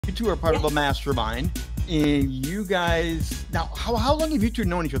You two are part of a mastermind, and you guys now. How long have you two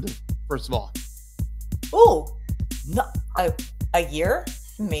known each other? First of all, Oh, no, a year,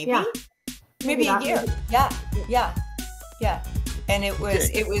 maybe, maybe a year. Yeah. And it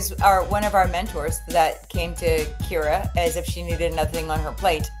was one of our mentors that came to Ciara as if she needed another thing on her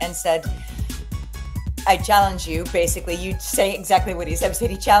plate and said, I challenge you. Basically, you say exactly what he said.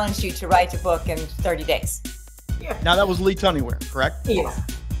 He challenged you to write a book in 30 days. Yeah. Now that was Lee Tunnyware, correct? Yeah.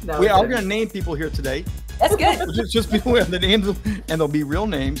 We are going to name people here today. That's good. just people with the names, and they'll be real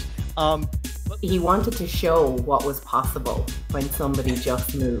names. He wanted to show what was possible when somebody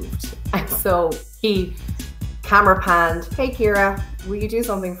just moved. And so he camera panned, hey Ciara, will you do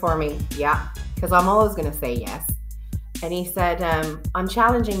something for me? Yeah, because I'm always going to say yes. And he said, I'm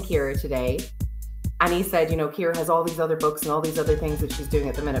challenging Ciara today. And he said, you know, Ciara has all these other books and all these other things that she's doing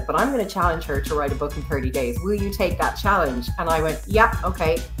at the minute, but I'm going to challenge her to write a book in 30 days. Will you take that challenge? And I went, yeah,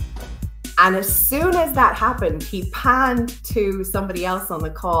 okay. And as soon as that happened, he panned to somebody else on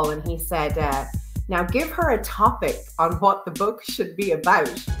the call and he said, now give her a topic on what the book should be about.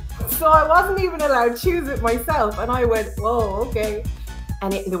 So I wasn't even allowed to choose it myself. And I went, whoa, okay.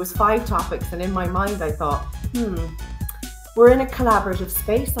 And there was 5 topics. And in my mind, I thought, we're in a collaborative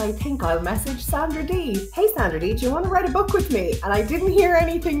space. I think I'll message Sandra D. Hey, Sandra D, do you want to write a book with me? And I didn't hear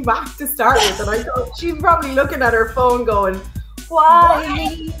anything back to start with. And I thought she's probably looking at her phone going,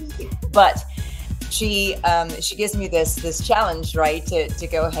 why? But she gives me this challenge, right, to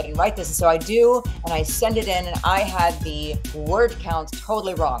go ahead and write this. And so I do, and I send it in, and I had the word count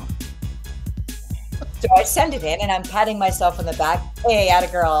totally wrong. So I send it in, and I'm patting myself on the back. Hey, atta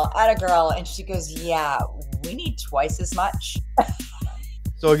girl. And she goes, yeah, we need twice as much.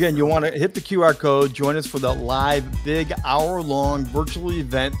 So again, you want to hit the QR code, join us for the live, big, hour-long virtual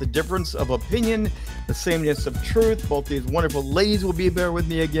event, The Difference of Opinion, the Sameness of Truth. Both these wonderful ladies will be there with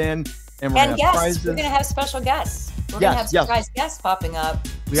me again. And we're going to have prizes. We're going to have special guests. We're going to have surprise guests popping up.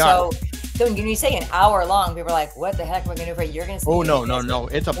 So when you say an hour long, people are like, what the heck are we going to do for you? You're going to say, oh, no.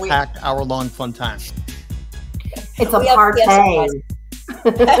 It's a packed hour-long fun time. It's a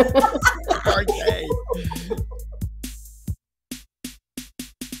party.